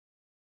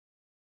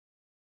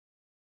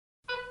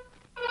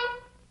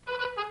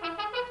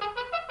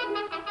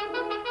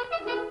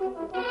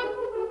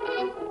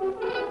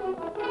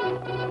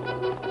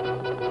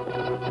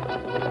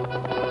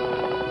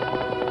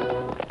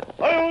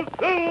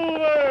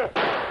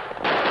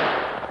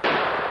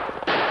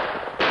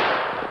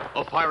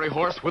A fiery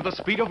horse with the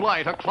speed of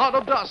light, a cloud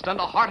of dust, and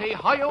a hearty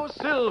hi-yo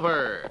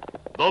silver.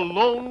 The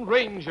Lone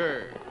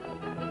Ranger.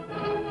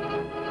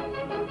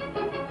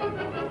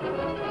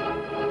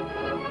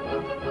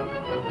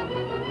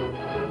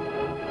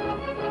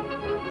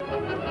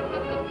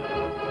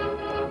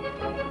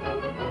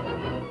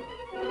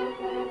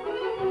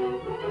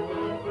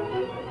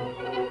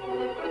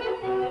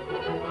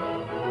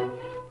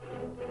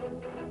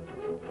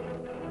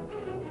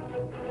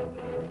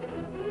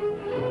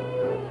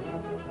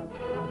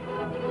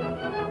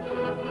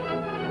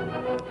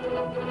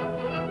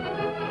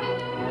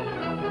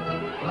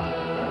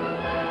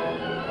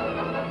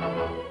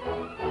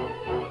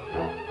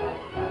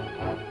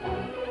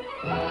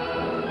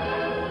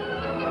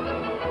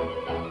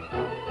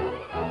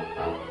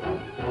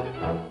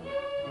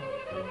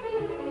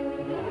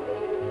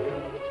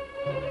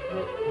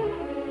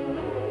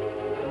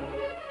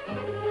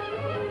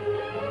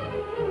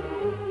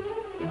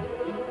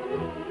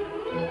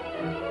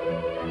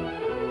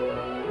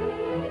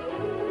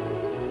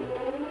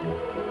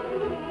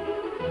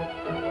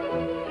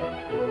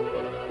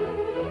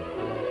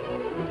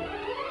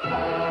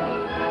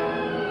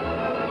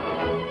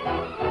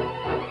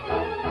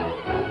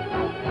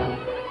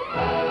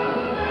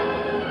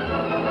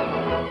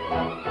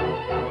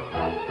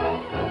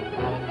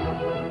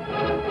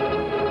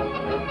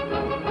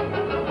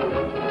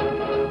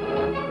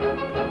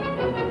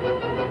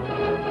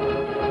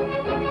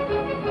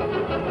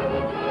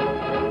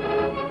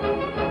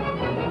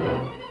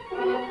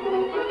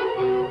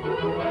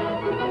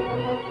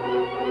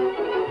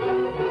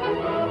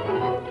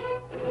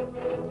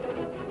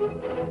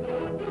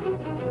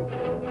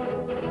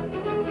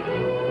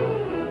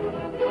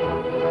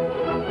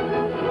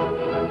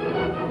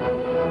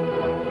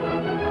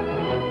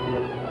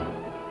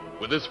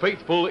 With his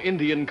faithful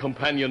Indian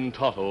companion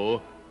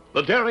Tonto,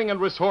 the daring and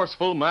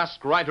resourceful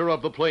masked rider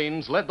of the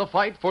plains led the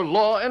fight for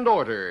law and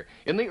order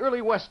in the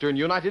early western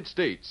United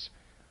States.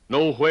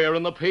 Nowhere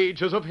in the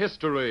pages of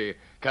history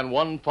can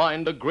one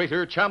find a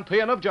greater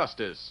champion of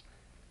justice.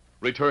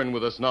 Return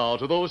with us now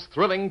to those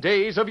thrilling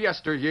days of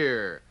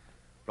yesteryear.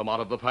 From out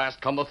of the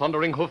past come the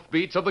thundering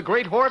hoofbeats of the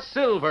great horse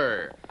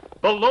Silver.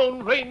 The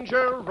Lone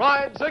Ranger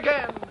rides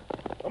again.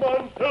 Come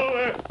on,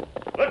 Silver.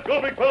 Let's go,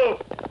 big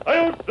fellow.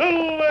 Hi-yo,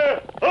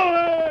 Silver!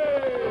 Hooray!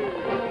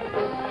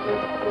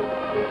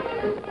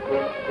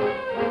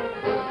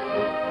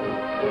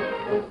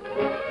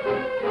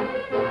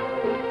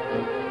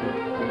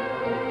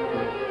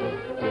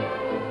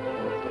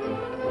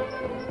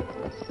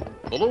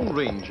 The Lone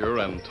Ranger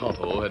and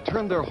Tonto had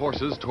turned their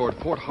horses toward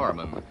Fort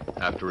Harmon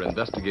after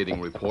investigating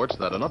reports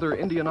that another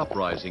Indian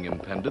uprising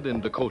impended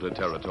in Dakota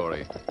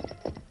Territory.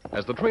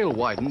 As the trail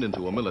widened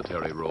into a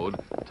military road,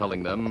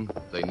 telling them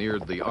they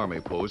neared the army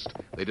post,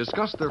 they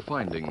discussed their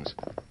findings.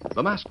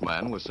 The masked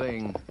man was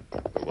saying,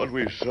 From what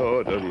we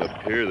saw, it doesn't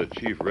appear that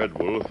Chief Red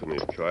Wolf and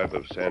his tribe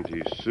of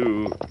Santee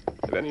Sioux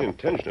have any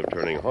intention of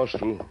turning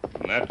hostile.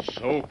 That's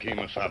so,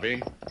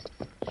 Kemosabe.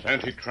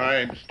 Santee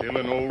tribe still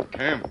in old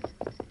camp.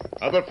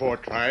 Other 4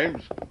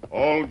 tribes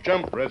all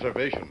jump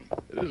reservation.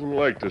 It isn't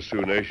like the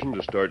Sioux Nation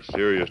to start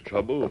serious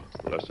trouble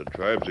unless the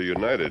tribes are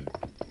united.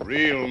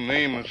 Real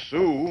name of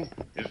Sioux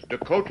is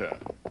Dakota.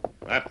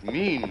 That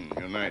mean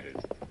united.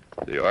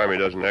 The army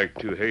doesn't act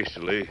too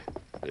hastily.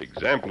 The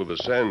example of the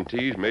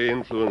Santees may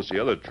influence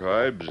the other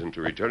tribes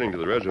into returning to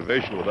the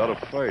reservation without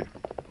a fight.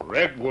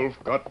 Red Wolf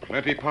got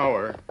plenty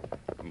power,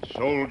 and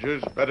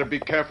soldiers better be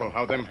careful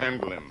how them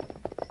handle him.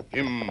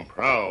 Him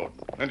proud,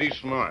 plenty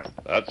smart.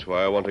 That's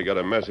why I want to get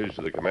a message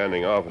to the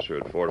commanding officer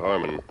at Fort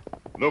Harmon.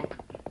 Look,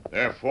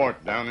 their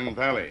fort down in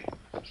valley.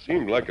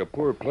 Seemed like a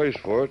poor place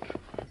for it,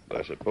 but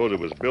I suppose it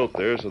was built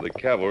there so the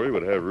cavalry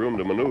would have room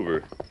to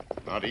maneuver.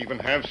 Not even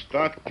have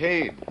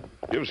stockade.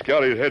 Give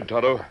Scotty his head,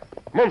 Tonto.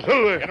 Come on,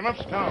 Silver. Get him up,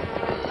 Scout.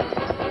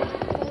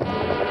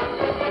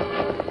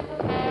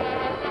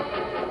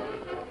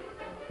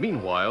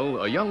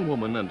 Meanwhile, a young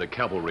woman and a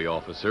cavalry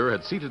officer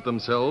had seated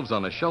themselves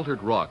on a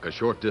sheltered rock a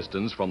short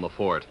distance from the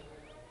fort.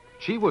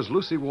 She was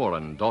Lucy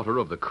Warren, daughter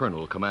of the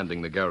colonel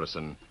commanding the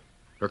garrison.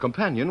 Her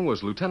companion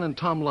was Lieutenant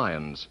Tom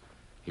Lyons.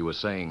 He was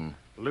saying,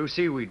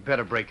 Lucy, we'd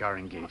better break our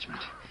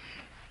engagement.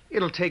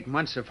 It'll take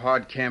months of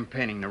hard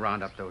campaigning to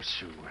round up those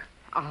Sioux.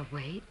 I'll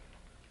wait.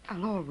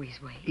 I'll always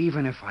wait.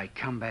 Even if I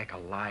come back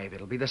alive,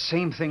 it'll be the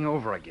same thing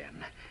over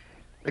again.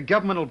 The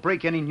government will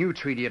break any new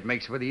treaty it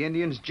makes with the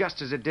Indians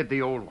just as it did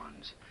the old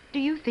ones. Do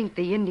you think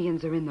the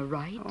Indians are in the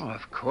right? Oh,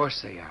 of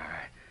course they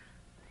are.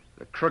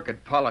 The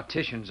crooked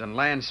politicians and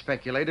land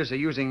speculators are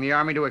using the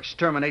army to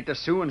exterminate the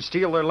Sioux and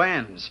steal their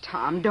lands.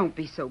 Tom, don't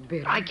be so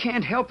bitter. I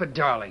can't help it,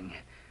 darling.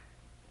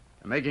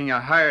 They're making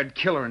a hired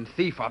killer and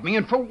thief of me,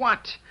 and for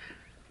what?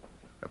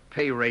 A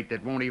pay rate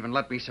that won't even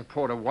let me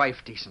support a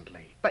wife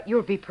decently. But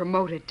you'll be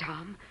promoted,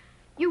 Tom.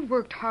 You've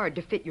worked hard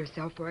to fit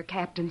yourself for a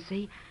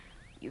captaincy.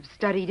 You've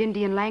studied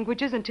Indian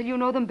languages until you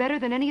know them better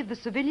than any of the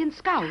civilian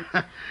scouts.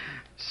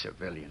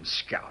 Civilian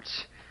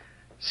scouts.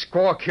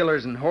 Squaw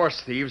killers and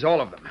horse thieves,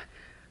 all of them.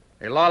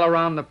 They loll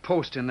around the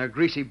post in their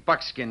greasy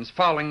buckskins,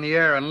 fouling the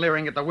air and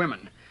leering at the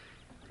women.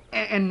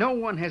 And no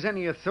one has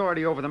any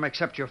authority over them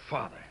except your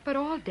father. But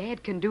all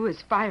Dad can do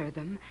is fire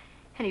them.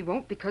 And he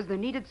won't because they're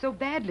needed so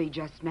badly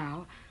just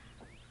now.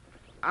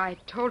 I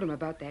told him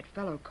about that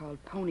fellow called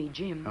Pony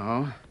Jim.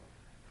 Oh?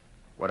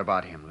 What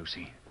about him,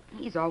 Lucy?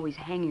 He's always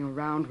hanging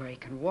around where he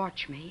can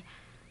watch me.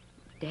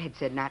 Dad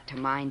said not to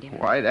mind him.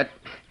 Why,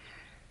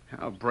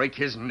 I'll break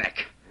his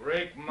neck.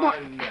 Break my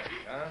neck,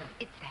 huh?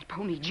 It's that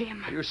Pony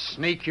Jim. You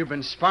sneak, you've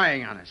been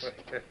spying on us.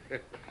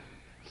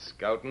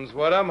 Scouting's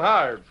what I'm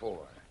hired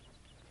for.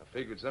 I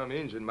figured some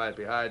Injun might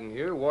be hiding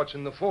here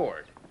watching the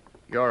ford.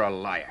 You're a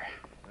liar.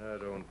 I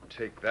don't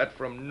take that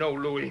from no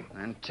Louis.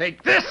 And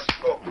take this!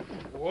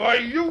 Why,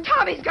 you...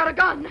 Tommy's got a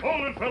gun.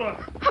 Hold it,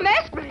 fella. A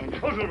masked man.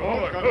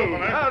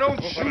 Now,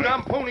 don't shoot.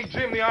 I'm Pony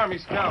Jim, the Army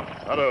Scout.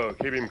 Otto,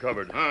 keep him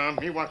covered.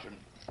 Me watching.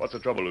 What's the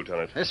trouble,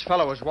 Lieutenant? This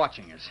fellow is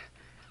watching us.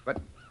 But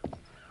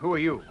who are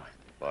you?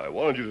 I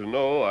wanted you to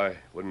know I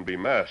wouldn't be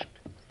masked.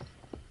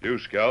 You,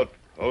 Scout,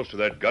 holster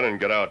that gun and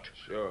get out.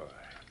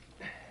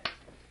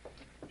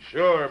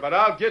 Sure, but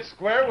I'll get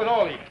square with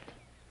all of you.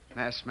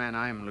 Masked man,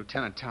 I'm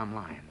Lieutenant Tom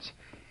Lyons.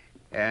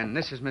 And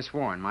this is Miss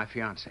Warren, my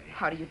fiancée.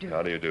 How do you do?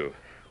 How do you do?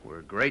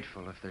 We're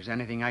grateful. If there's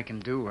anything I can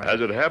do...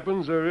 As it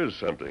happens, there is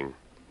something.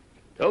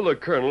 Tell the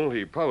colonel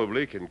he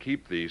probably can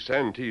keep the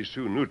Santee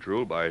Sioux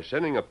neutral by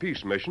sending a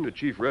peace mission to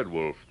Chief Red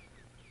Wolf.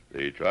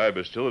 The tribe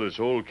is still at its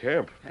old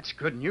camp. That's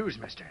good news,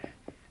 mister.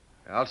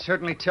 I'll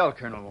certainly tell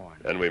Colonel Warren.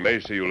 And we may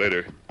see you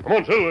later. Come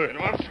on, Silver. And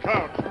on,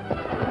 Scout.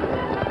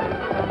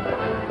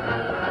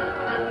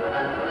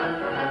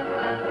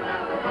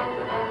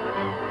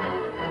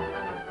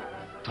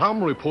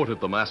 Tom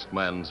reported the masked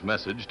man's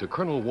message to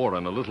Colonel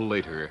Warren a little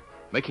later,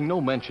 making no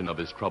mention of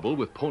his trouble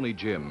with Pony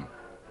Jim.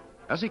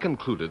 As he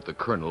concluded, the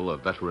colonel, a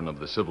veteran of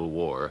the Civil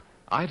War,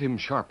 eyed him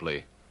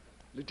sharply.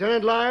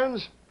 Lieutenant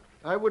Lyons,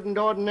 I wouldn't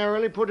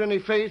ordinarily put any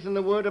faith in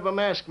the word of a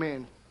masked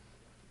man.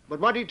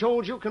 But what he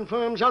told you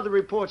confirms other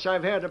reports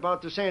I've had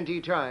about the Santee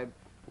tribe.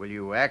 Will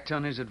you act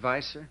on his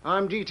advice, sir?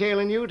 I'm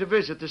detailing you to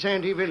visit the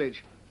Santee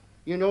village.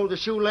 You know the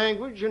Sioux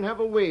language and have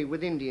a way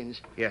with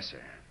Indians. Yes, sir.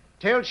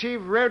 Tell Chief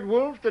Red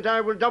Wolf that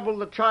I will double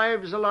the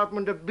tribe's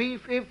allotment of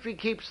beef if he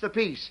keeps the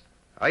peace.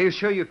 Are you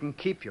sure you can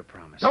keep your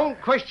promise? Don't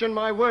question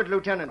my word,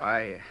 Lieutenant.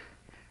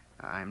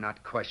 I'm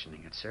not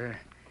questioning it, sir.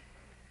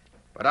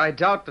 But I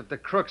doubt that the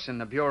crooks in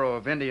the Bureau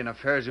of Indian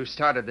Affairs who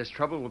started this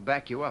trouble will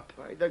back you up.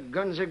 By the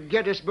guns of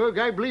Gettysburg,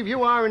 I believe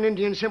you are an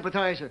Indian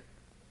sympathizer.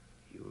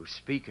 You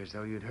speak as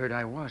though you'd heard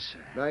I was,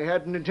 sir. I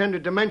hadn't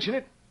intended to mention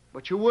it,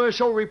 but you were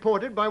so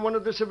reported by one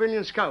of the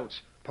civilian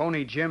scouts.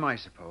 Pony Jim, I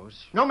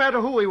suppose. No matter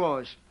who he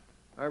was.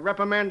 I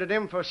reprimanded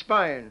him for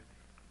spying.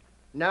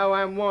 Now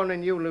I'm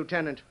warning you,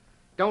 Lieutenant.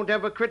 Don't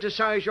ever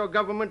criticize your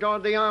government or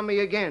the Army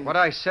again. What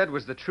I said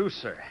was the truth,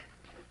 sir.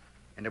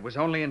 And it was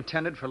only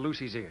intended for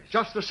Lucy's ears.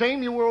 Just the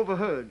same, you were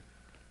overheard.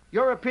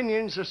 Your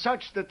opinions are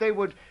such that they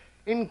would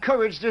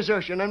encourage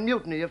desertion and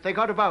mutiny if they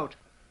got about.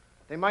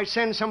 They might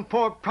send some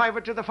poor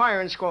private to the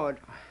firing squad.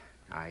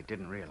 I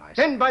didn't realize.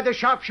 Then by the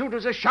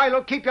sharpshooters of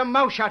Shiloh, keep your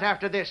mouth shut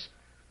after this.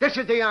 This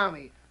is the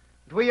Army.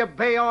 We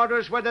obey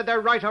orders whether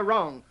they're right or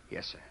wrong.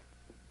 Yes, sir.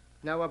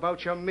 Now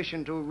about your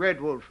mission to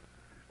Red Wolf.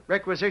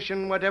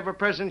 Requisition whatever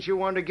presents you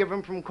want to give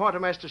him from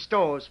Quartermaster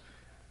Stores.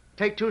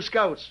 Take 2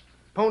 scouts,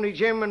 Pony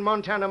Jim and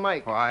Montana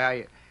Mike.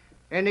 Why,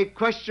 Any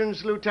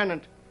questions,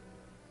 Lieutenant?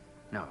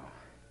 No.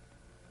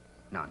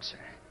 None, sir.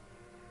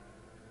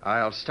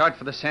 I'll start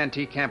for the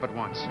Santee camp at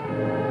once.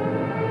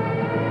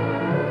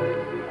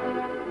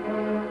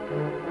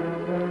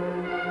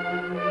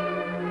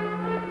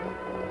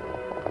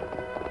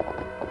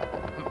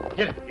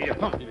 Get it.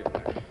 Get it.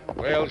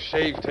 Well,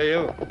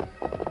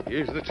 Shavetail,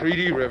 here's the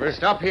Treaty River.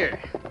 Stop here.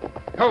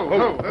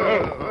 Ho.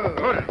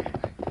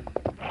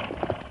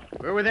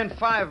 We're within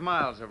 5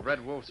 miles of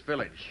Red Wolf's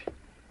village.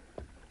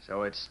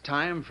 So it's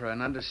time for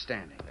an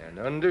understanding. An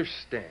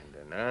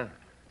understanding, huh?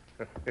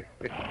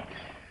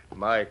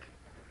 Mike,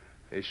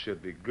 this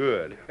should be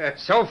good.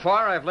 So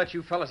far, I've let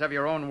you fellas have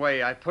your own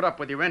way. I've put up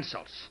with your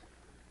insults.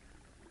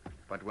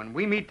 But when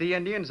we meet the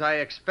Indians, I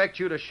expect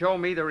you to show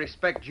me the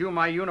respect due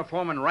my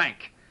uniform and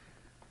rank.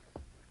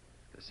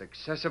 The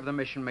success of the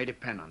mission may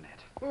depend on that.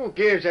 Who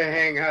gives a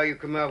hang how you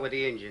come out with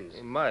the Indians?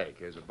 Hey, Mike,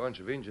 there's a bunch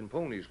of Injun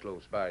ponies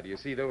close by. Do you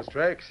see those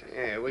tracks?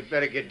 Yeah, we'd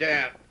better get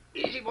down.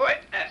 Easy, boy.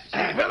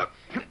 Easy, fella.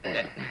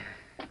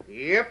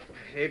 Yep,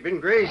 they've been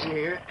grazing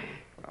here.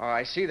 Oh,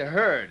 I see the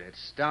herd.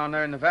 It's down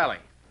there in the valley.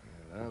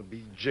 Well, I'll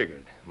be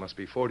jiggered. Must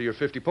be 40 or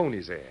 50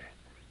 ponies there.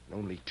 And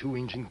only 2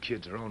 Injun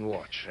kids are on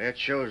watch. That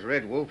shows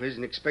Red Wolf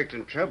isn't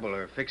expecting trouble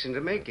or fixing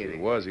to make If any.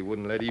 he was, he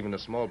wouldn't let even a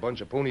small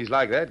bunch of ponies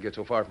like that get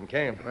so far from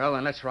camp. Well,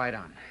 then let's ride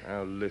on.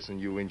 Now, listen,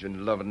 you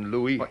Injun-loving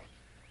Louie. What?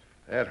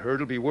 That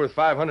herd'll be worth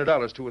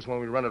 $500 to us when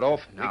we run it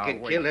off. We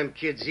can kill them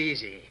kids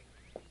easy.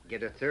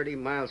 Get a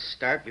 30-mile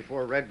start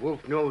before Red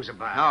Wolf knows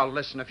about it. Now,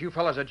 listen, if you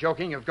fellas are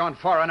joking, you've gone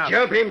far enough.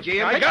 Jump him,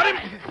 Jim. I got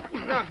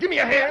him! Now, give me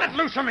a hand. Let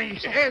loose of me.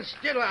 Stand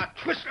still. I'll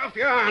twist off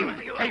your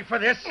arm. Pay for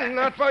this.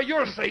 Not for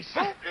your sake.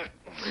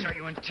 So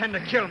you intend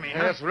to kill me,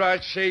 huh? That's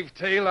right, Shave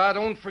Tail. I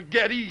don't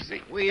forget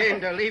easy. We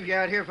aimed to leave you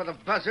out here for the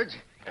buzzards,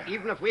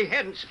 even if we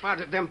hadn't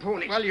spotted them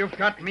ponies. Well, you've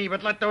got me,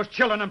 but let those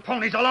children and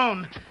ponies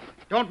alone.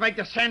 Don't make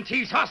the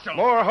Santees hostile.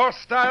 More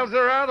hostiles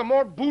there are, the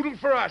more boodle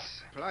for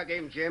us. Plug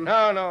him, Jim.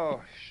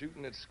 No.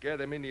 Shooting would scare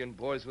them Indian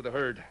boys with the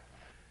herd.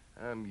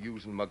 I'm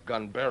using my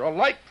gun barrel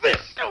like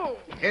this. Oh,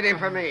 hit him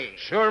for me.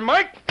 Sure,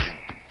 Mike.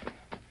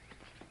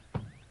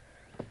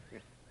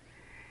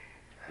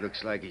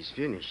 Looks like he's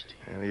finished.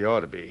 And he ought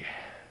to be.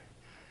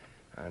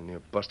 I near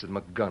busted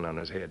my gun on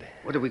his head.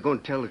 What are we going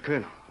to tell the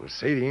colonel? We'll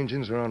say the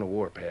Indians are on a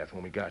warpath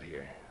when we got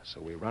here.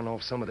 So we run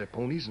off some of their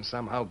ponies and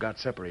somehow got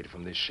separated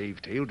from this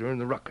Shave Tail during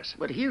the ruckus.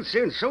 But he'll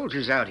send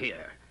soldiers out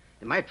here.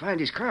 They might find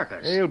his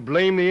carcass. They'll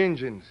blame the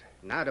Indians.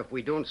 Not if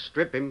we don't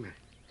strip him,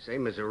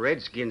 same as the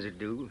Redskins would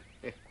do.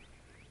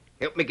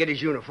 Help me get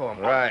his uniform.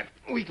 Right.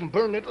 We can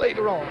burn it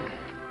later on.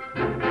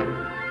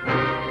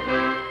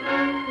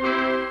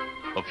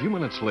 A few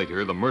minutes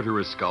later, the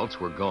murderous scouts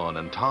were gone,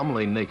 and Tom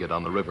lay naked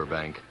on the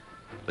riverbank.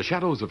 The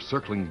shadows of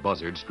circling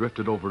buzzards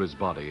drifted over his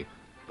body,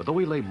 but though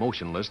he lay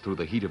motionless through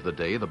the heat of the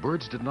day, the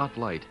birds did not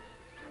light.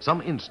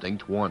 Some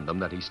instinct warned them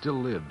that he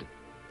still lived.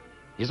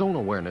 His own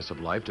awareness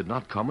of life did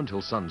not come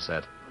until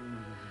sunset.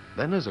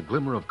 Then, as a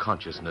glimmer of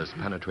consciousness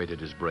penetrated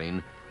his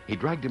brain, he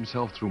dragged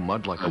himself through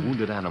mud like a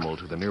wounded animal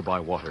to the nearby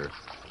water.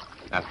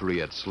 After he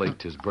had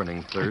slaked his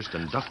burning thirst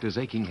and ducked his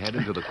aching head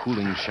into the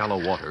cooling,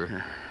 shallow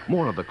water,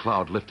 more of the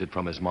cloud lifted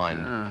from his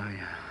mind.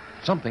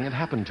 Something had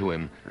happened to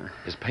him.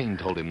 His pain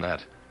told him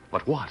that.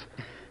 But what?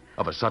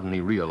 Of a sudden,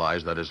 he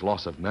realized that his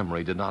loss of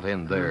memory did not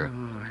end there.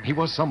 He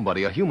was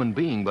somebody, a human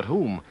being, but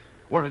whom?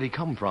 Where had he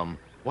come from?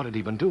 What had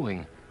he been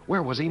doing?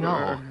 Where was he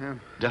now?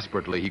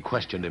 Desperately, he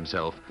questioned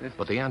himself,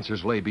 but the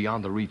answers lay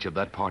beyond the reach of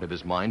that part of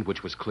his mind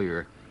which was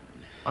clear.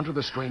 Under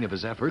the strain of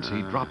his efforts,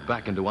 he dropped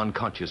back into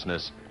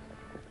unconsciousness.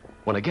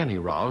 When again he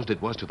roused,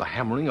 it was to the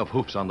hammering of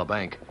hoofs on the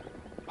bank.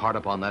 Hard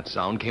upon that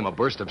sound came a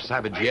burst of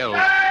savage yells.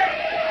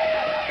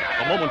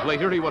 A moment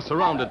later, he was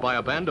surrounded by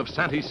a band of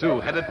Santee Sioux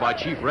headed by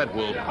Chief Red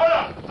Wolf.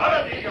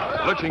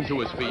 Lurching to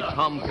his feet,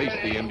 Tom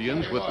faced the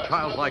Indians with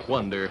childlike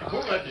wonder.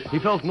 He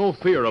felt no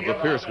fear of the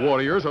fierce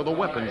warriors or the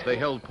weapons they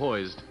held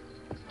poised.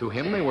 To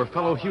him, they were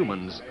fellow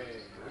humans.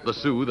 The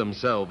Sioux,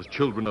 themselves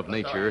children of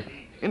nature,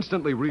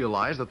 instantly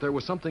realized that there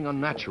was something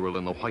unnatural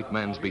in the white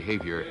man's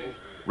behavior.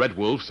 Red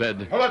Wolf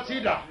said,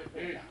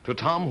 to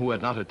Tom, who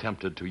had not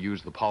attempted to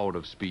use the power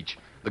of speech,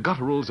 the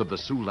gutturals of the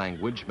Sioux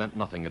language meant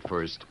nothing at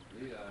first.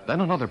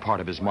 Then another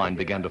part of his mind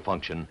began to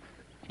function.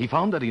 He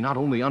found that he not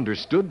only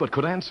understood, but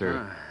could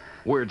answer.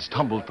 Words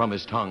tumbled from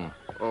his tongue.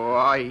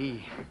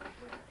 Oi,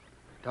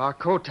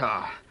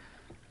 Dakota,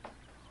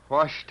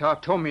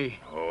 Washtatomi.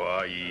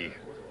 Hawaii.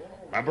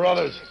 My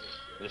brothers,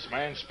 this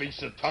man speaks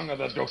the tongue of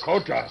the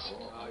Dakotas.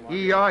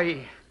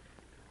 Iai,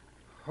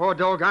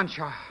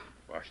 Hodogancha.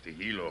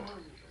 Wastahilo.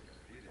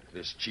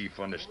 This chief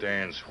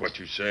understands what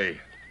you say.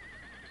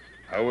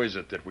 How is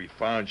it that we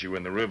found you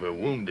in the river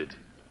wounded?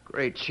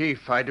 Great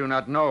chief, I do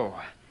not know.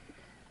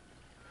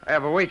 I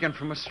have awakened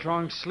from a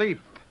strong sleep,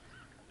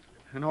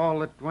 and all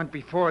that went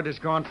before it is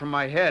gone from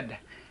my head.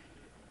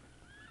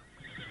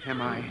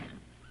 Am I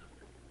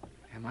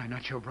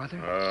not your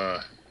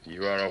brother?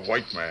 You are a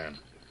white man.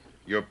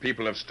 Your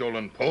people have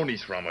stolen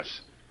ponies from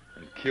us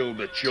and killed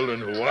the children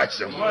who watch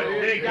them.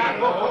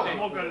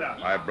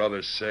 My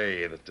brothers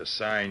say that the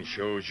sign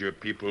shows your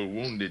people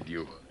wounded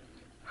you.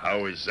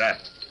 How is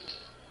that?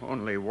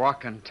 Only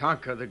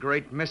Wakantanka, the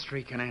great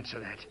mystery, can answer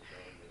that.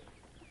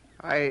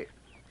 I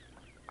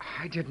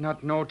did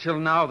not know till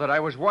now that I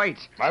was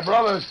white. My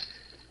brothers,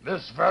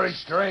 this is very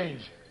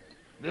strange.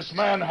 This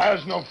man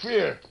has no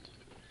fear.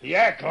 He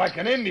acts like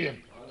an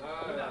Indian.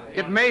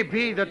 It may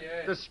be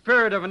that the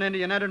spirit of an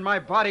Indian entered my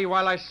body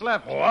while I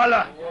slept.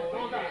 Voila!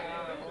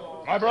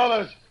 My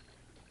brothers,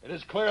 it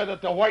is clear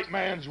that the white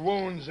man's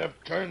wounds have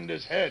turned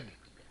his head.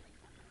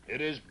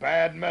 It is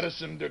bad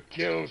medicine to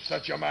kill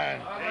such a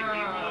man.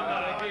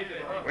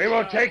 We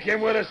will take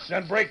him with us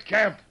and break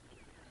camp.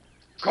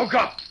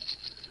 Coca!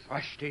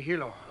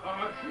 Ashtehilo.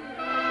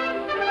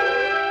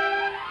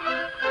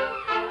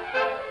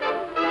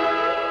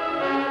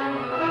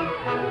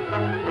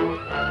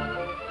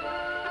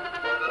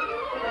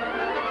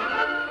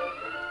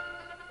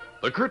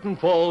 The curtain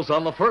falls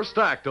on the first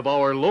act of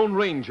our Lone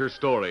Ranger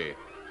story.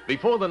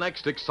 Before the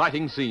next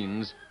exciting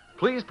scenes,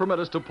 please permit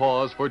us to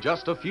pause for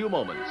just a few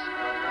moments.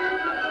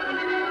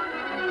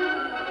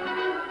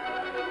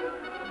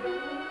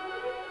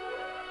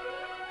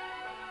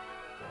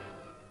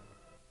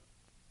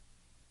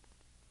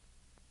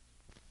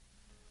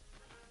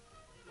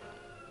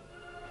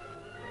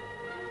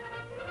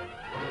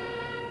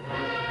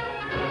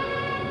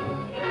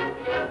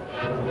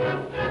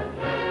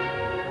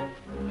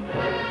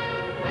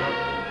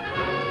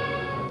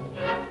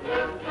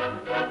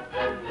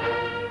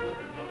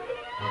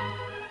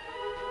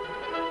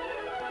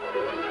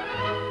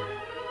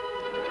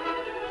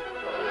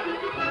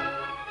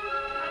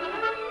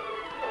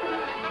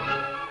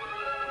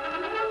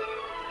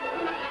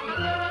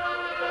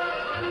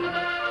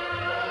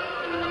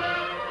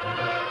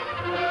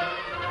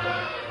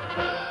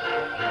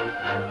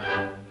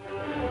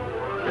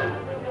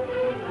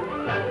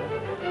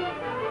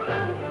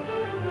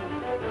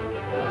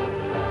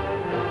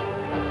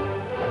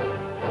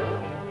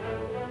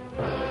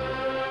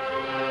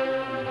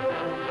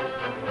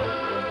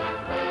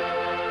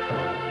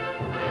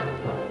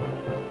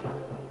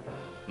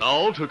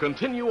 Now, to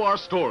continue our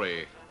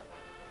story.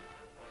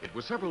 It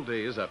was several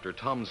days after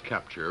Tom's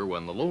capture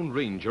when the Lone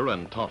Ranger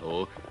and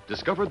Tonto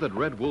discovered that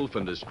Red Wolf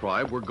and his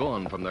tribe were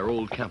gone from their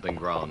old camping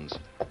grounds.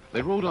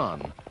 They rode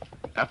on.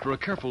 After a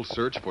careful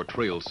search for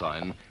trail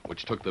sign,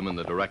 which took them in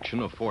the direction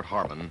of Fort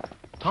Harmon,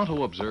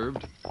 Tonto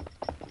observed,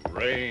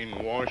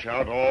 Rain wash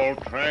out all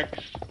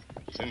tracks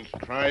since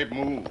tribe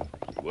moved.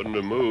 Wouldn't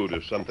have moved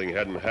if something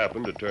hadn't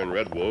happened to turn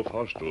Red Wolf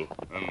hostile.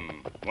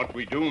 What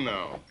we do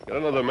now? Got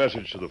another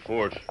message to the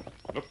fort.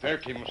 Look there,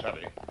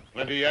 Kimasabi.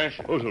 Plenty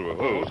ashes. Oh, Silver,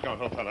 whoa. Scout,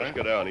 old fella. Let's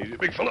get down easy.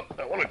 Big fella,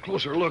 I want a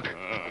closer look.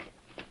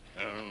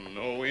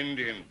 No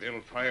Indian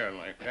build fire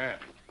like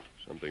that.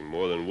 Something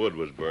more than wood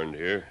was burned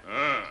here.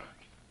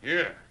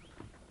 Here.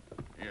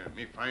 Here,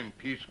 me find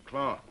piece of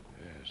cloth.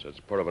 Yes, that's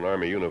part of an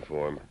army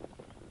uniform.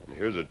 And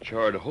here's a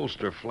charred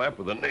holster flap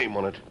with a name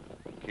on it.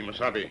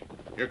 Kimasabi,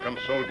 here comes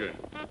soldier.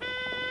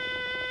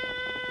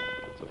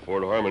 It's the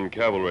Fort Harmon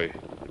Cavalry.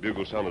 The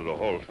bugle sounded a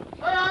halt.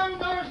 On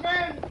those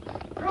men!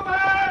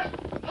 Troopers!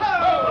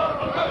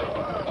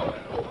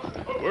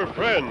 We're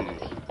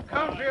friends.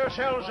 Count for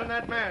yourselves in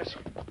that mask.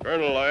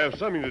 Colonel, I have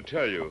something to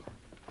tell you.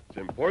 It's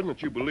important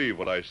that you believe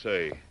what I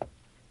say.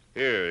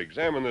 Here,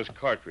 examine this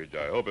cartridge.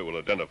 I hope it will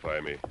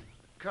identify me.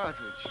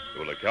 Cartridge. It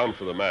will account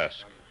for the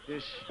mask.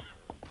 This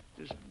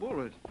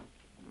bullet.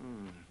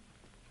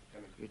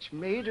 It's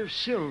made of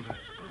silver.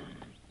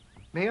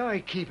 May I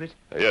keep it?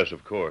 Yes,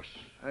 of course.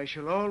 I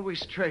shall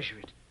always treasure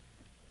it.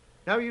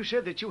 Now, you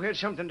said that you had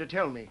something to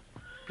tell me.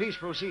 Please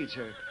proceed,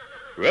 sir.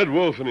 Red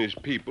Wolf and his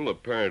people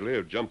apparently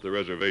have jumped the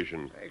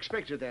reservation. I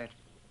expected that.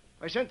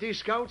 I sent these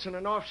scouts and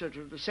an officer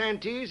to the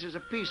Santees as a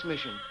peace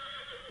mission.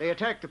 They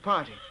attacked the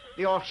party.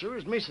 The officer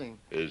is missing.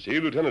 Is he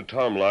Lieutenant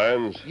Tom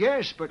Lyons?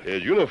 Yes, but...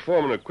 His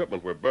uniform and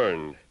equipment were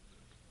burned.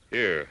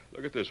 Here,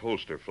 look at this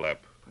holster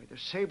flap. By the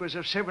sabers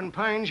of Seven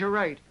Pines, you're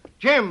right.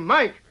 Jim,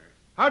 Mike,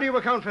 how do you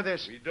account for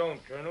this? We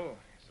don't, Colonel.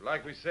 It's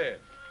like we said.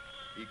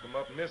 He come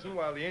up missing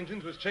while the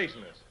Indians was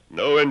chasing us.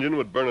 No Indian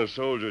would burn a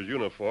soldier's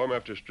uniform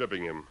after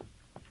stripping him.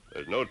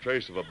 There's no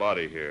trace of a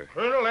body here.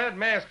 Colonel, that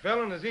masked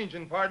fellow and his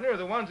Indian partner are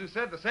the ones who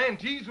said the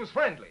Santees was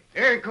friendly.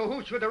 They're in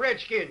cahoots with the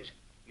Redskins.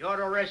 You ought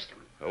to arrest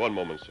them. One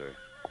moment, sir.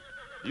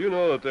 Do you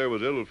know that there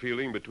was ill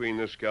feeling between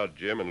this scout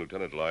Jim and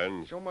Lieutenant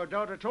Lyons? So my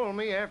daughter told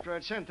me after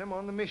I'd sent them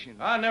on the mission.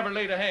 I never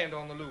laid a hand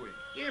on the Louis.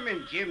 Him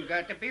and Jim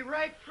got to be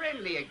right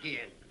friendly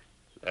again.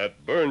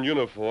 That burned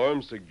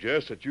uniform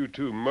suggests that you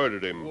two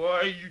murdered him.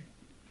 Why, you...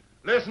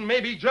 Listen,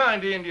 maybe he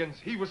joined the Indians.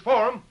 He was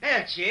for 'em.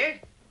 That's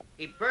it.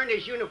 He burned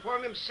his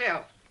uniform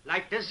himself,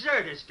 like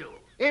deserters do.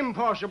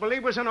 Impossible. He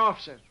was an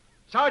officer.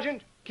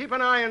 Sergeant, keep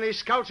an eye on these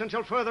scouts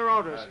until further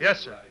orders.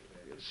 Yes, sir.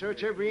 We'll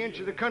search every inch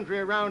of the country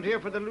around here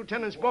for the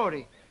lieutenant's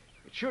body.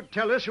 It should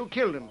tell us who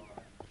killed him.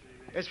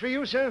 As for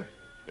you, sir,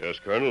 Yes,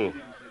 Colonel.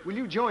 will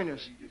you join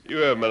us? You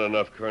have men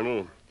enough,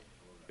 Colonel.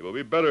 It will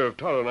be better if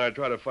Tonto and I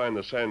try to find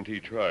the Santee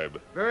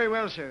tribe. Very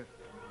well, sir.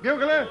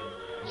 Bugler,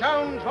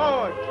 sound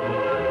forward.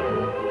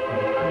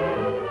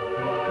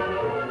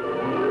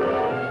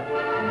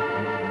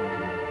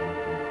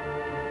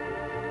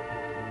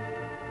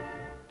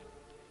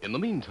 In the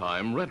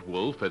meantime, Red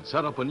Wolf had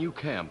set up a new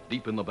camp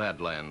deep in the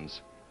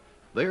Badlands.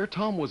 There,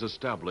 Tom was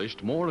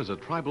established more as a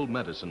tribal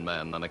medicine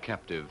man than a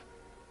captive.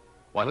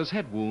 While his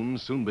head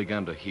wounds soon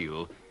began to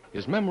heal,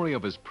 his memory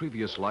of his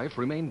previous life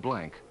remained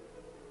blank.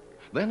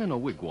 Then, in a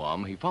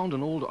wigwam, he found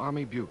an old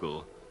army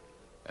bugle.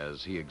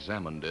 As he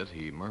examined it,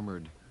 he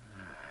murmured,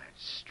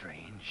 It's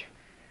strange.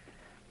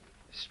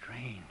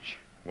 Strange.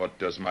 What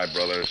does my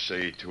brother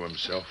say to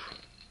himself?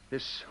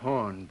 This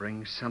horn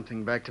brings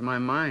something back to my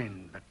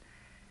mind, but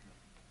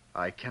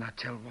I cannot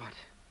tell what.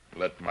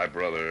 Let my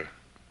brother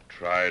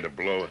try to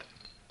blow it.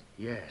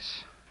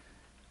 Yes,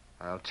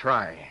 I'll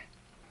try.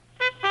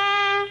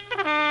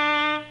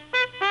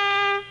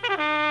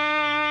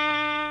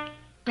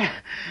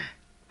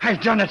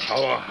 I've done it.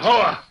 Hoa,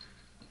 hoa!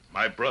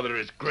 My brother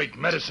is great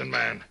medicine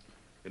man.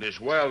 It is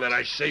well that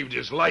I saved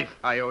his life.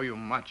 I owe you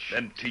much.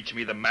 Then teach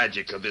me the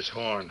magic of this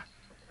horn.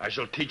 I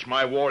shall teach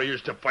my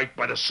warriors to fight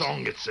by the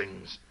song it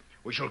sings.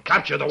 We shall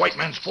capture the white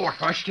man's fort.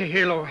 Hush to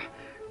Hilo.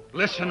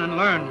 Listen and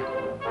learn.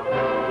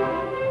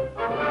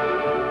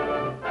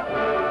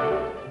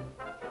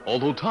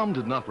 Although Tom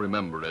did not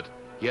remember it,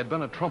 he had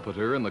been a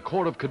trumpeter in the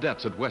Corps of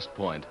Cadets at West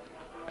Point,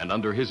 and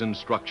under his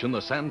instruction,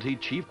 the Santee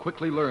chief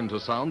quickly learned to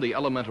sound the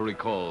elementary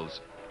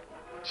calls.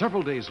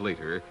 Several days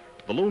later,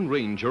 the Lone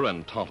Ranger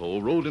and Tonto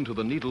rode into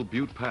the Needle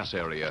Butte Pass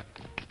area.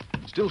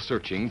 Still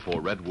searching for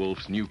Red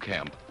Wolf's new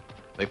camp,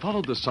 they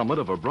followed the summit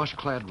of a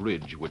brush-clad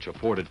ridge which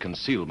afforded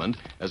concealment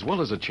as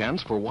well as a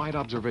chance for wide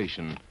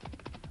observation.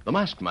 The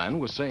masked man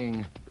was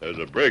saying, There's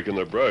a break in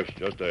the brush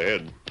just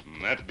ahead.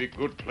 That'd be a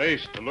good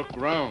place to look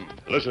round.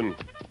 Listen.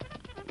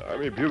 An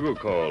army bugle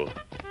call.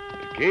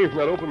 It came from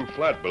that open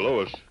flat below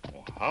us.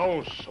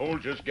 How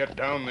soldiers get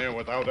down there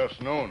without us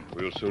knowing?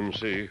 We'll soon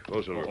see.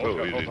 Oh,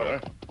 Silver, easy now.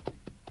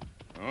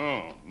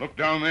 Oh, look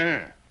down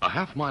there. A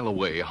half-mile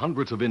away,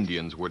 hundreds of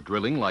Indians were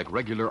drilling like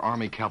regular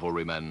army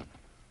cavalrymen.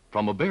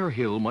 From a bare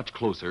hill much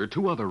closer,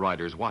 two other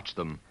riders watched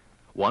them.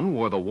 One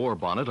wore the war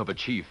bonnet of a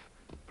chief.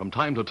 From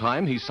time to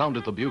time, he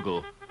sounded the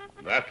bugle.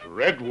 That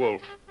Red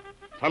Wolf.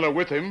 Fellow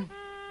with him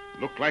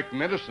looked like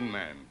medicine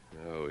man.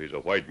 Oh, he's a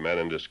white man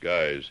in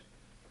disguise.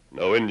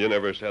 No Indian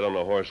ever sat on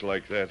a horse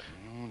like that.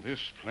 Oh, this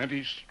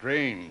plenty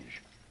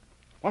strange.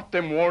 What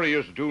them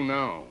warriors do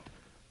now?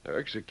 They're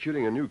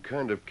executing a new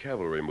kind of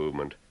cavalry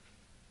movement.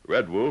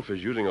 Red Wolf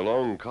is using a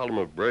long column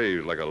of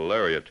braves like a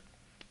lariat,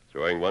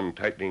 throwing one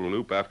tightening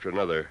loop after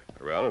another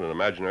around an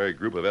imaginary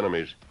group of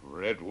enemies.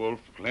 Red Wolf,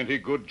 plenty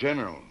good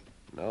general.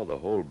 Now the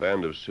whole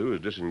band of Sioux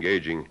is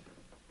disengaging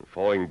and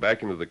falling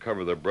back into the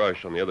cover of the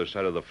brush on the other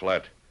side of the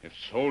flat. If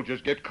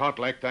soldiers get caught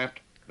like that,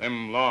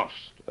 them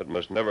lost. That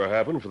must never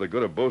happen for the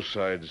good of both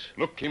sides.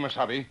 Look,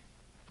 Kimasabi.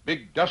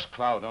 Big dust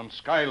cloud on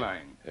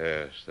skyline.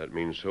 Yes, that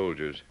means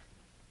soldiers.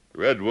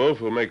 Red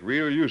Wolf will make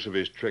real use of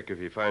his trick if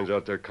he finds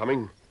out they're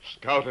coming.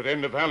 Scout at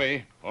end of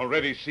valley.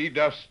 Already see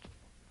dust.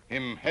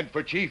 Him head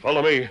for chief.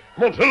 Follow me.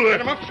 Come on, Silver.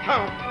 Get him up,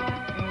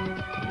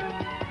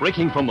 Scout.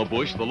 Breaking from the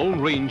bush, the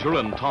Lone Ranger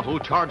and Tonto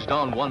charged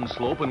down one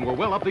slope and were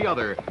well up the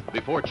other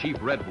before Chief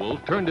Red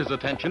Wolf turned his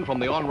attention from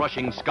the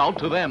onrushing scout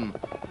to them.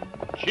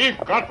 Chief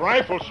got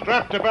rifle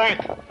strapped to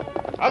back.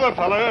 Other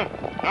fella,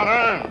 not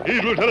armed.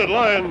 He's Lieutenant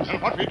Lyons.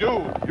 And what we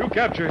do? You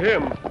capture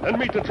him, then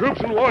meet the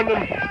troops and warn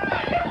them.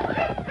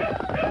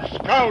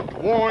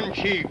 Scout warn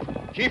Chief.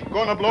 Chief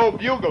gonna blow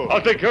bugle.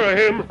 I'll take care of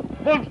him.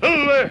 Come on,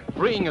 Silver.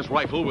 Freeing his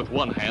rifle with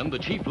one hand, the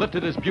chief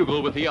lifted his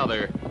bugle with the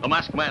other. The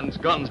masked man's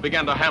guns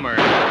began to hammer.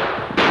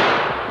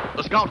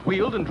 The scout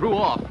wheeled and drew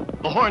off.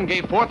 The horn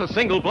gave forth a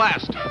single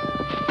blast.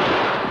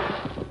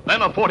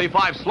 Then a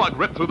 .45 slug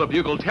ripped through the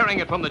bugle, tearing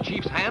it from the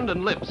chief's hand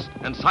and lips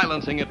and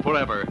silencing it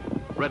forever.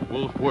 Red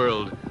Wolf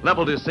whirled,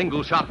 leveled his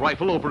single-shot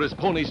rifle over his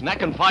pony's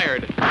neck and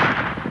fired.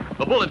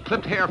 The bullet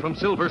clipped hair from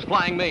Silver's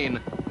flying mane.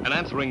 An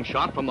answering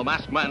shot from the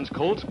masked man's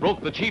Colts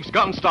broke the chief's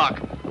gun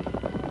stock.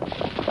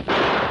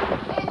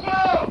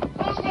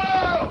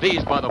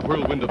 Dazed by the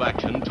whirlwind of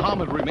action, Tom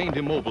had remained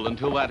immobile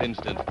until that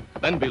instant.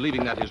 Then,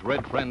 believing that his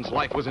red friend's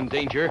life was in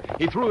danger,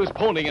 he threw his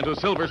pony into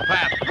Silver's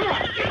path.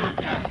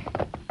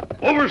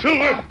 Over,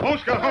 Silver!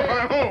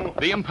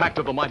 The impact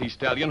of the mighty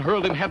stallion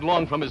hurled him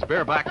headlong from his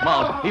bareback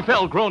mount. He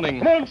fell groaning.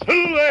 Come on,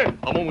 Silver!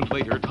 A moment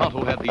later,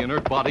 Tonto had the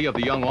inert body of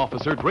the young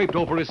officer draped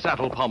over his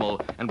saddle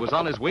pommel and was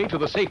on his way to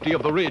the safety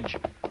of the ridge.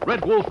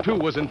 Red Wolf, too,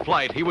 was in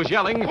flight. He was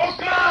yelling,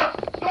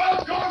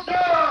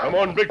 Come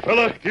on, big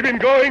fella. Keep him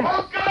going.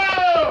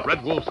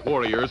 Red Wolf's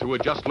warriors, who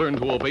had just learned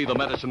to obey the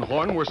medicine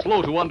horn, were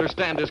slow to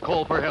understand his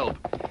call for help.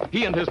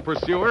 He and his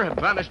pursuer had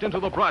vanished into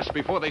the brush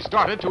before they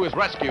started to his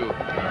rescue.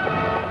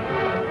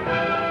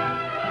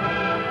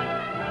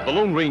 The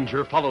Lone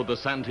Ranger followed the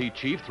Santee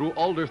chief through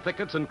alder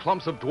thickets and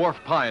clumps of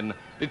dwarf pine,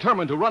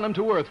 determined to run him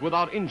to earth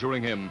without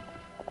injuring him.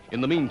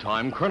 In the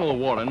meantime, Colonel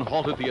Warren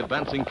halted the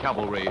advancing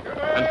cavalry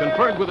and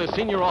conferred with his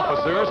senior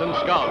officers and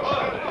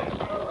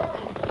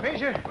scouts.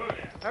 Major,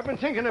 I've been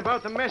thinking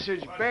about the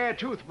message Bear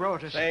Tooth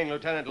brought us. Saying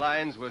Lieutenant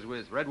Lyons was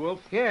with Red Wolf?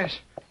 Yes.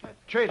 That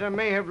traitor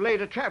may have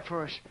laid a trap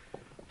for us.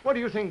 What do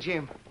you think,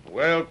 Jim?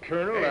 Well,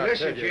 Colonel, Hey, I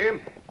listen, tell you.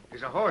 Jim.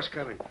 There's a horse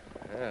coming.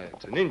 Yeah,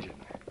 it's an Indian.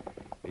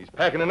 He's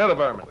packing another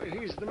varmint.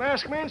 He's the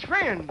masked man's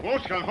friend.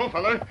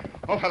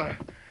 fella.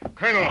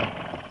 Colonel,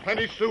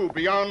 plenty Sioux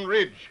beyond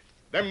ridge.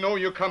 Them know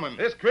you coming.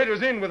 This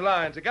critter's in with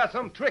Lyons. He got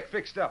some trick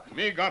fixed up.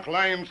 Me got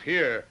Lyons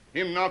here.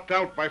 Him knocked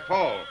out by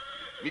fall.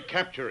 Me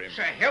capture him.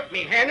 So help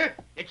me, Hannah.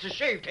 It's a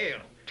shavetail.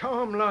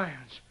 Tom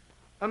Lyons.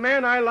 A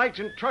man I liked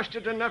and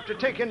trusted enough to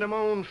take into my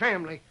own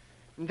family.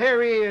 And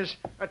there he is,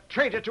 a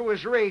traitor to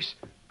his race,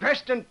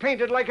 dressed and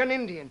painted like an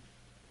Indian.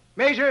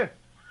 Major,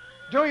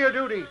 do your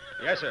duty.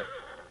 Yes, sir.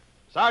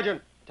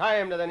 Sergeant, tie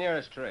him to the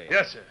nearest tree.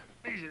 Yes, sir.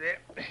 Easy there.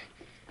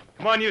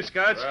 Come on, you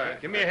scouts. Right.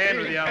 Give me a hand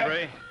with the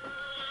hombre.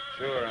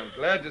 Sure, I'm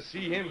glad to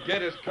see him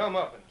get his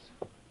comeuppance.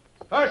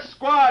 First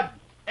squad,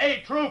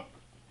 A troop.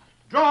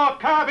 Draw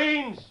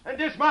carbines and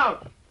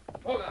dismount.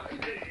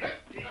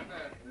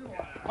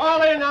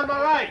 Fall in on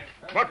my right.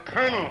 But,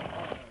 Colonel,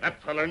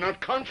 that fella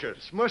not conscious.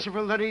 It's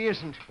merciful that he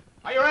isn't.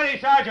 Are you ready,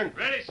 Sergeant?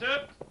 Ready,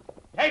 sir.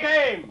 Take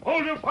aim.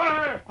 Hold your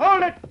fire.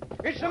 Hold it!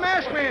 It's the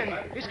masked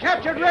man. He's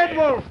captured Red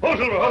Wolf. Hold,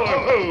 Silver.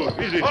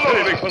 Hold. Easy,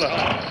 steady, big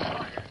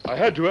fella. I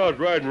had to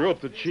outride and rope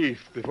the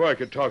chief before I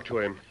could talk to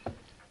him.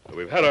 But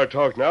we've had our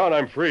talk now, and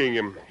I'm freeing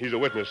him. He's a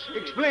witness.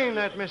 Explain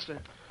that, mister.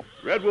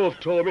 Red Wolf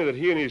told me that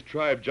he and his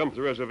tribe jumped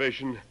the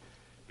reservation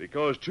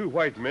because 2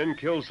 white men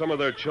killed some of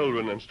their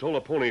children and stole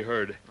a pony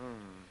herd.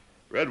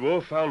 Red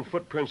Wolf found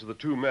footprints of the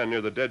 2 men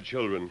near the dead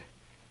children.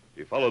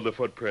 He followed the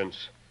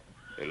footprints.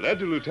 They led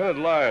to Lieutenant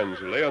Lyons,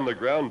 who lay on the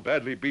ground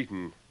badly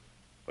beaten.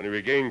 When he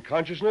regained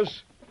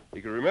consciousness,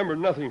 he could remember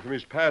nothing from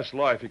his past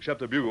life except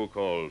the bugle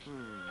calls.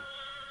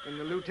 And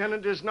the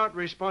lieutenant is not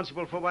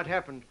responsible for what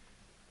happened.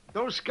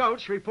 Those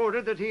scouts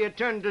reported that he had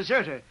turned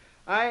deserter.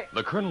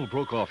 The colonel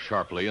broke off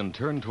sharply and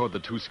turned toward the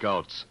 2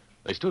 scouts.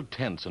 They stood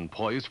tense and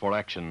poised for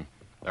action.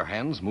 Their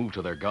hands moved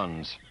to their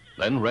guns.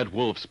 Then Red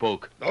Wolf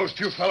spoke. Those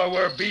 2 fella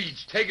wear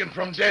beads taken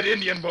from dead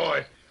Indian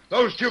boy.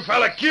 Those 2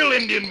 fella kill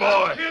Indian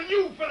boy. Kill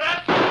you for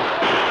that.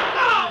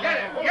 Get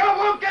him. You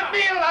won't get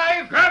me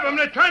alive. Grab them.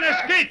 They're trying to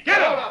escape. Get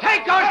them.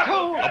 Take those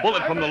two. A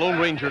bullet from the Lone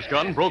Ranger's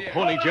gun broke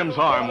Pony Jim's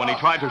arm when he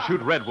tried to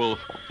shoot Red Wolf.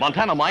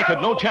 Montana Mike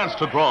had no chance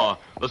to draw.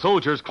 The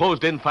soldiers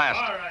closed in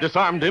fast,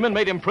 disarmed him, and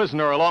made him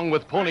prisoner along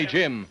with Pony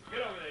Jim.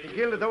 The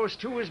guilt of those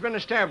two has been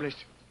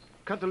established.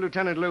 Cut the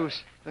lieutenant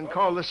loose, then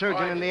call the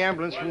surgeon and the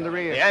ambulance from the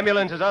rear. The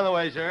ambulance is on the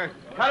way, sir.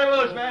 Cut him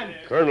loose, man.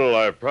 Colonel,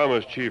 I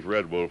promised Chief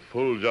Red Wolf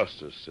full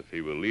justice if he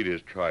will lead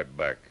his tribe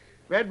back.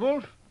 Red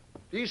Wolf,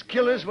 these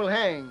killers will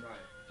hang.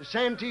 The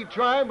Santee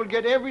tribe will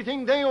get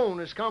everything they own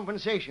as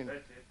compensation.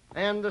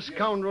 And the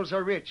scoundrels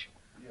are rich.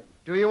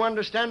 Do you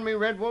understand me,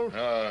 Red Wolf?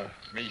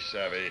 Me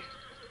savvy.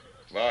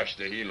 Vash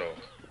de hilo.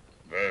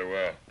 Very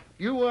well.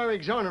 You are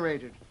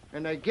exonerated,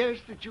 and I guess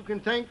that you can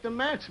thank the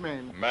masked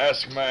man.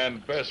 Masked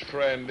man, best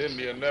friend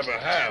Indian never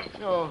have.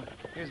 Oh,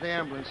 here's the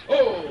ambulance.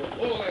 Oh,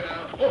 hold it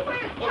now.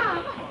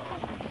 Tom!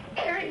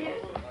 There he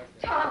is.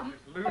 Tom.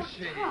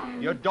 Lucy.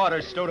 Your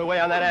daughter stowed away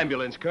on that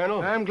ambulance,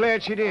 Colonel. I'm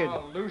glad she did.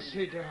 Oh,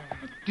 Lucy, darling.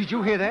 Did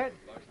you hear that?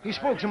 He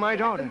spoke to my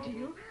daughter.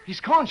 He's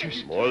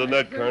conscious. More than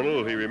that,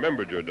 Colonel, he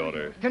remembered your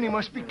daughter. Then he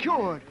must be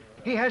cured.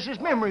 He has his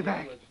memory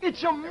back.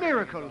 It's a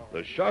miracle.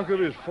 The shock of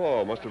his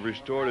fall must have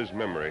restored his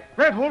memory.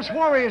 Red Wolf's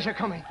warriors are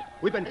coming.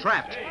 We've been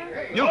trapped.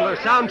 Bugler,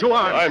 sound to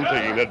arms. I'm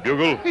taking that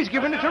bugle. He's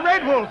giving it to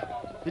Red Wolf.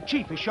 The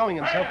chief is showing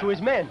himself to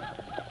his men.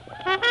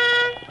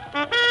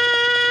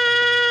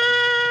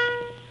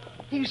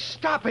 He's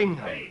stopping.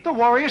 The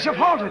warriors have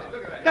halted.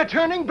 They're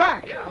turning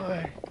back.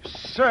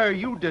 Sir,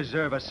 you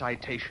deserve a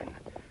citation.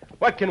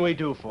 What can we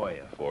do for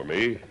you? For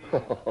me?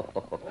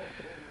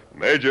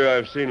 Major,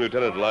 I've seen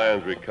Lieutenant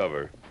Lyons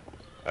recover.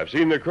 I've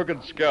seen the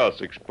crooked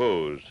scouts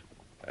exposed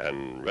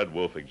and Red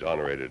Wolf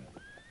exonerated.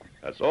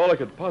 That's all I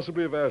could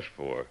possibly have asked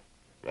for.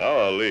 Now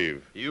I'll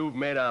leave. You've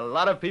made a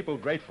lot of people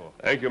grateful.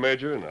 Thank you,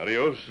 Major, and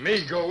adios.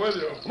 Me go with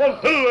you.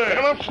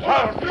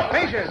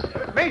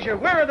 Major,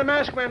 where are the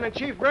masked man and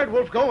Chief Red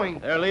Wolf going?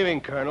 They're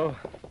leaving, Colonel.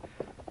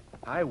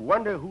 I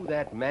wonder who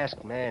that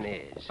masked man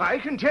is. I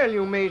can tell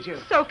you, Major.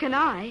 So can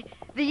I.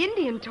 The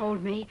Indian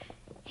told me.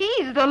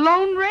 He's the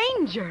Lone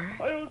Ranger.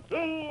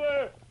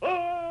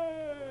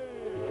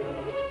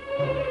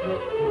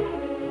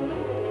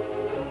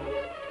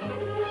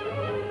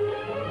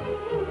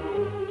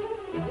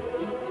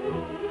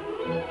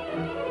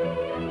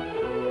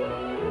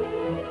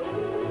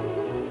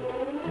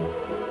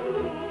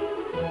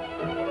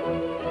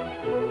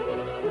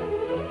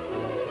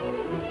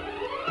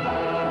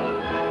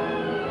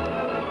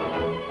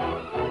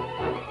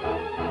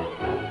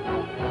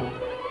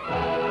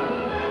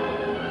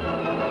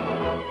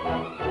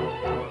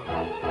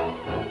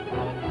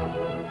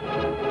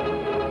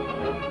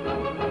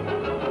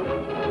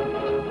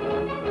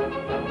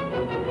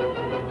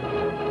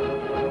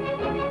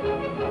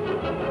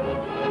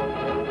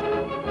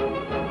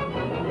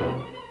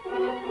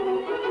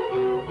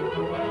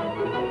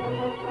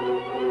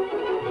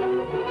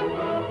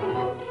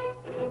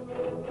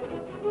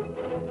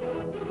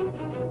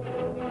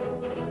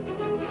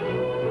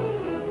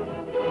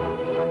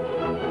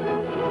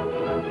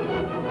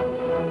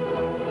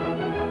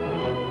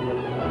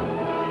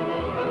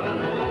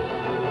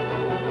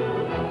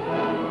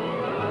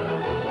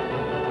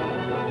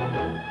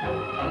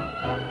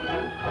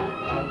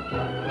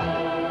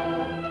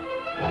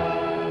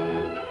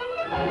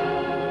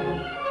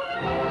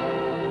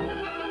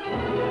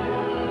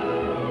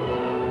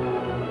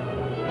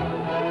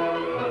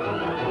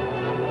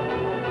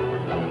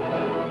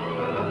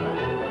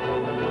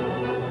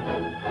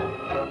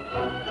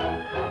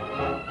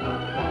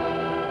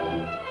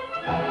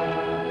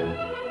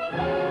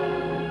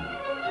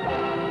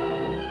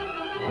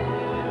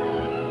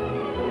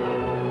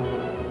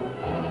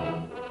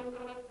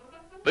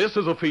 This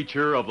is a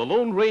feature of the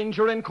Lone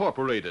Ranger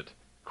Incorporated,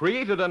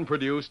 created and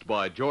produced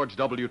by George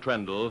W.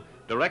 Trendle,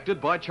 directed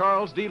by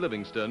Charles D.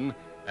 Livingston,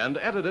 and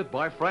edited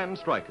by Fran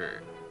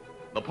Stryker.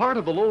 The part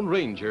of the Lone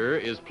Ranger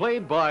is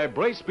played by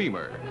Brace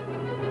Beamer.